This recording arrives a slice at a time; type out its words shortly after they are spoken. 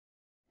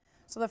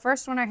So the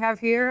first one I have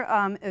here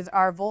is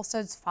our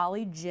Volstead's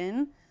Folly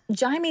Gin.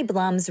 Yaimairis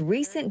Blum's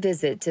recent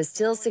visit to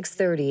Still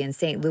 630 in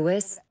St.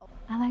 Louis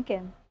I like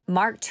it.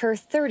 marked her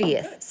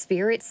 30th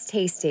spirits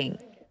tasting.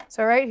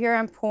 So right here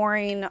I'm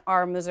pouring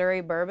our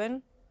Missouri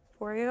Bourbon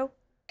for you.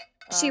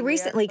 She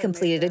recently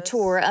completed a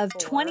tour of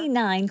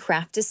 29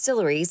 craft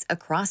distilleries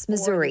across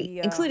Missouri,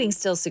 including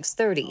Still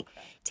 630,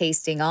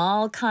 tasting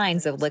all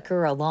kinds of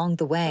liquor along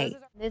the way.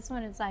 This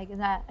one is like, is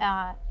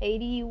that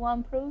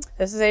 81 proof?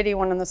 This is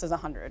 81 and this is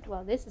 100.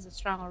 Well, this is a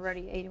strong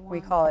already, 81. We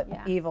call it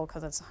evil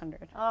because it's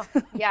 100. Oh,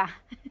 yeah.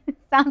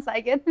 Sounds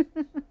like it.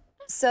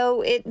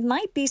 So it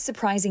might be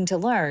surprising to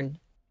learn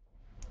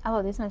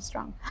Oh, this one's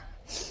strong.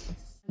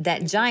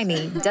 that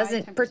Yaimai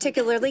doesn't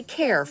particularly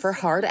care for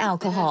hard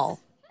alcohol.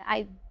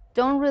 I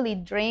don't really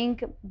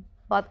drink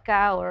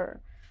vodka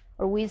or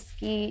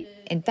whiskey.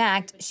 In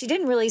fact, she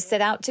didn't really set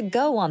out to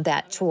go on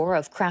that tour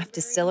of craft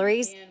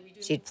distilleries.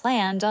 She'd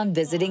planned on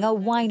visiting a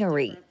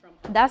winery.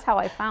 That's how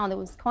I found it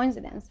was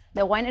coincidence.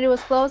 The winery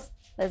was closed.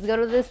 Let's go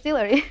to the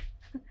distillery.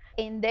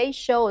 And they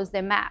show us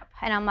the map.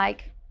 And I'm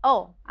like,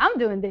 oh, I'm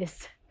doing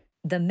this.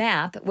 The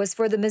map was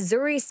for the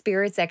Missouri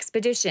Spirits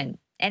Expedition,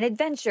 an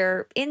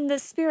adventure in the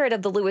spirit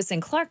of the Lewis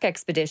and Clark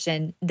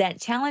expedition that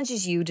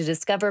challenges you to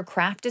discover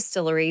craft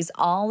distilleries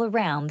all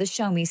around the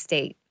Show Me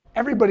State.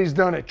 Everybody's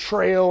done a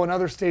trail, and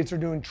other states are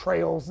doing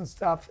trails and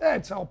stuff.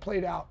 It's all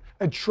played out.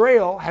 A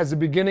trail has a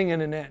beginning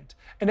and an end.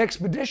 An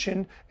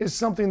expedition is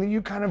something that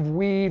you kind of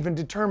weave and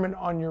determine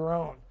on your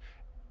own.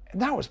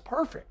 And that was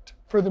perfect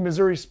for the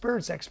Missouri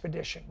Spirits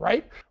Expedition,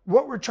 right?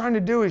 What we're trying to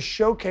do is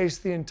showcase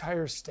the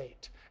entire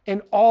state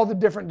and all the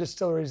different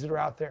distilleries that are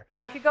out there.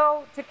 If you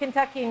go to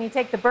Kentucky and you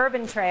take the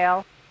Bourbon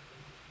Trail,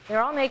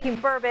 they're all making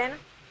bourbon,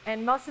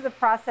 and most of the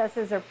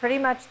processes are pretty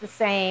much the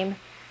same.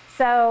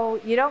 So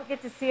you don't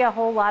get to see a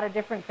whole lot of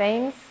different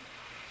things.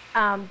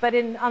 But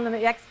on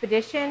the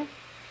expedition,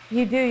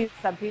 you do.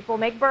 Some people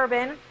make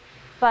bourbon,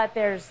 but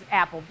there's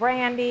apple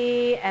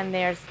brandy, and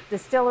there's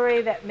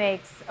Distillery that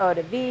makes eau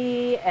de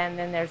vie, and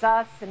then there's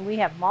us, and we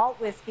have malt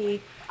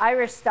whiskey,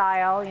 Irish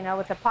style, you know,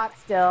 with the pot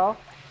still.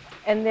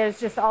 And there's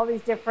just all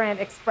these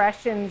different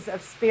expressions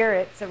of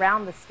spirits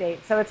around the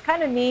state. So it's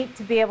kind of neat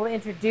to be able to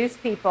introduce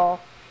people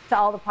to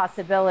all the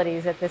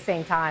possibilities at the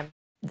same time.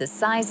 The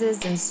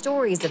sizes and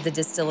stories of the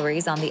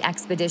distilleries on the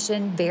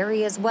expedition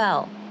vary as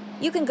well.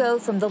 You can go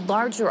from the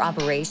larger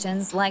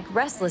operations like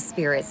Restless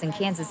Spirits in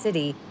Kansas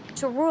City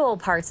to rural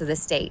parts of the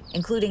state,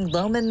 including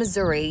Loman,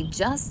 Missouri,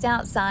 just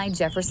outside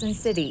Jefferson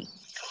City,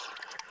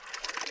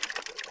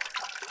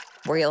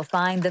 where you'll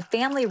find the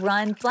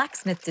family-run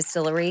blacksmith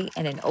distillery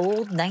in an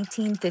old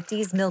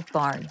 1950s milk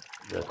barn.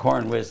 The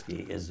corn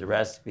whiskey is the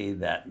recipe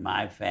that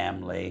my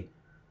family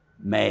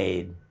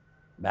made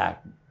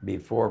back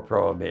before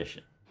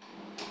Prohibition.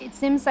 It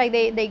seems like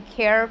they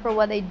care for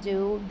what they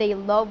do, they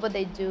love what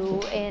they do,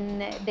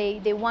 and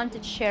they want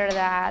to share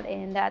that,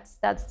 and that's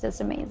just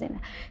amazing.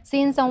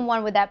 Seeing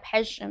someone with that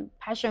passion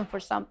for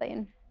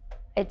something,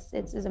 it's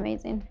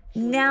amazing.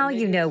 Now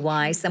you know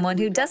why someone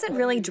who doesn't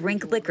really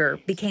drink liquor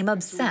became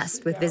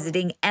obsessed with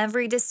visiting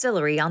every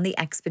distillery on the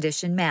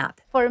expedition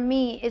map. For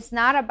me, it's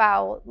not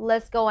about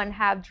let's go and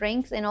have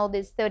drinks in all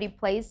these 30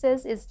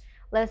 places. It's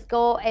let's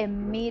go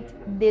and meet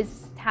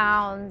these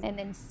towns and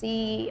then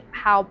see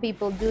how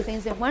people do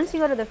things. And once you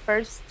go to the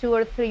first 2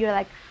 or 3, you're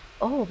like,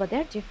 oh, but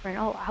they're different.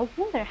 Oh, I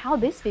wonder how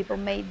these people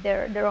made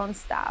their own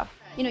stuff.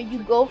 You know, you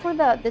go for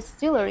the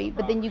distillery,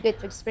 but then you get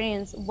to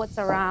experience what's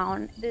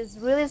around. There's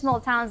really small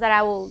towns that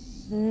I will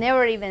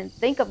never even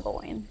think of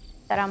going,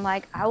 that I'm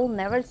like, I will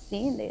never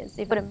see this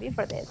if it wouldn't be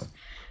for this.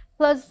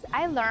 Plus,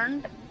 I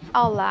learned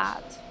a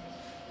lot.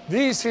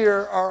 These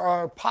here are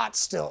our pot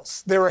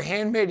stills. They were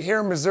handmade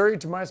here in Missouri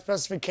to my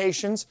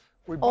specifications.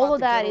 All of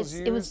that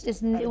it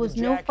was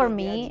new for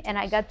me, and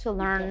I got to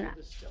learn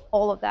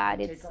all of that.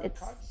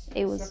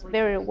 It was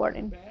very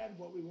rewarding.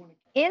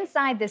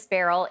 Inside this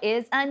barrel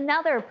is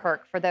another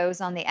perk for those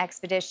on the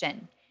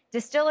expedition.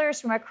 Distillers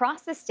from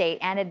across the state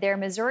added their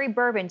Missouri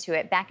Bourbon to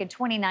it back in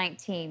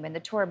 2019 when the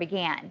tour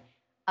began.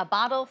 A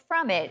bottle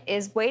from it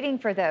is waiting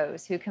for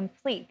those who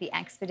complete the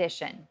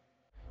expedition.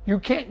 You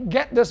can't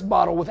get this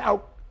bottle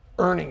without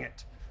earning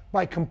it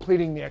by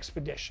completing the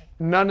expedition.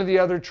 None of the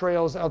other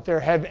trails out there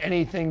have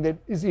anything that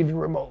is even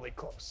remotely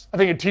close. I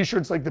think a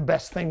t-shirt's like the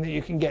best thing that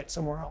you can get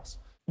somewhere else.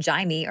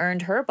 Yaimai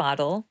earned her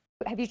bottle.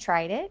 Have you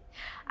tried it?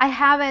 I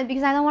haven't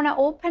because I don't want to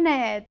open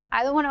it.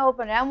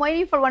 I'm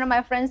waiting for one of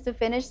my friends to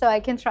finish so I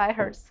can try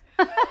hers.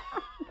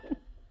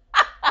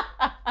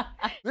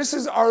 This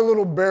is our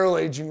little barrel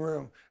aging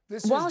room.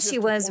 While she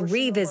was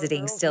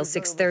revisiting Still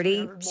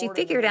 630, she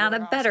figured out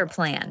a better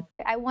plan.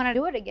 I want to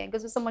do it again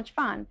because it's so much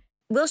fun.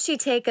 Will she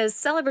take a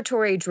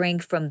celebratory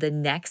drink from the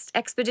next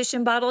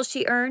expedition bottle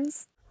she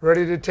earns?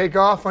 Ready to take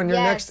off on your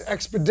next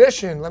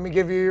expedition? Let me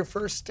give you your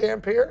first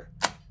stamp here.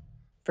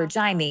 For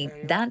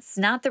Yaimai, that's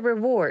not the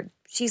reward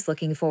she's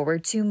looking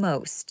forward to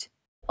most.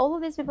 All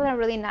of these people are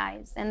really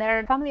nice, and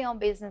they're family-owned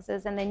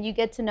businesses, and then you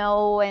get to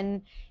know,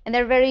 and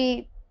they're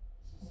very,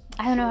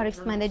 I don't know how to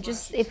explain it.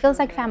 It feels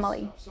like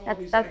family.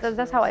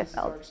 That's how I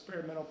felt.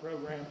 Experimental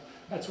program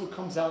That's what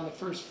comes out on the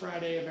first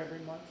Friday of every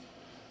month.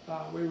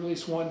 We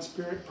release one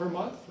spirit per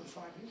month for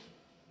 5 years.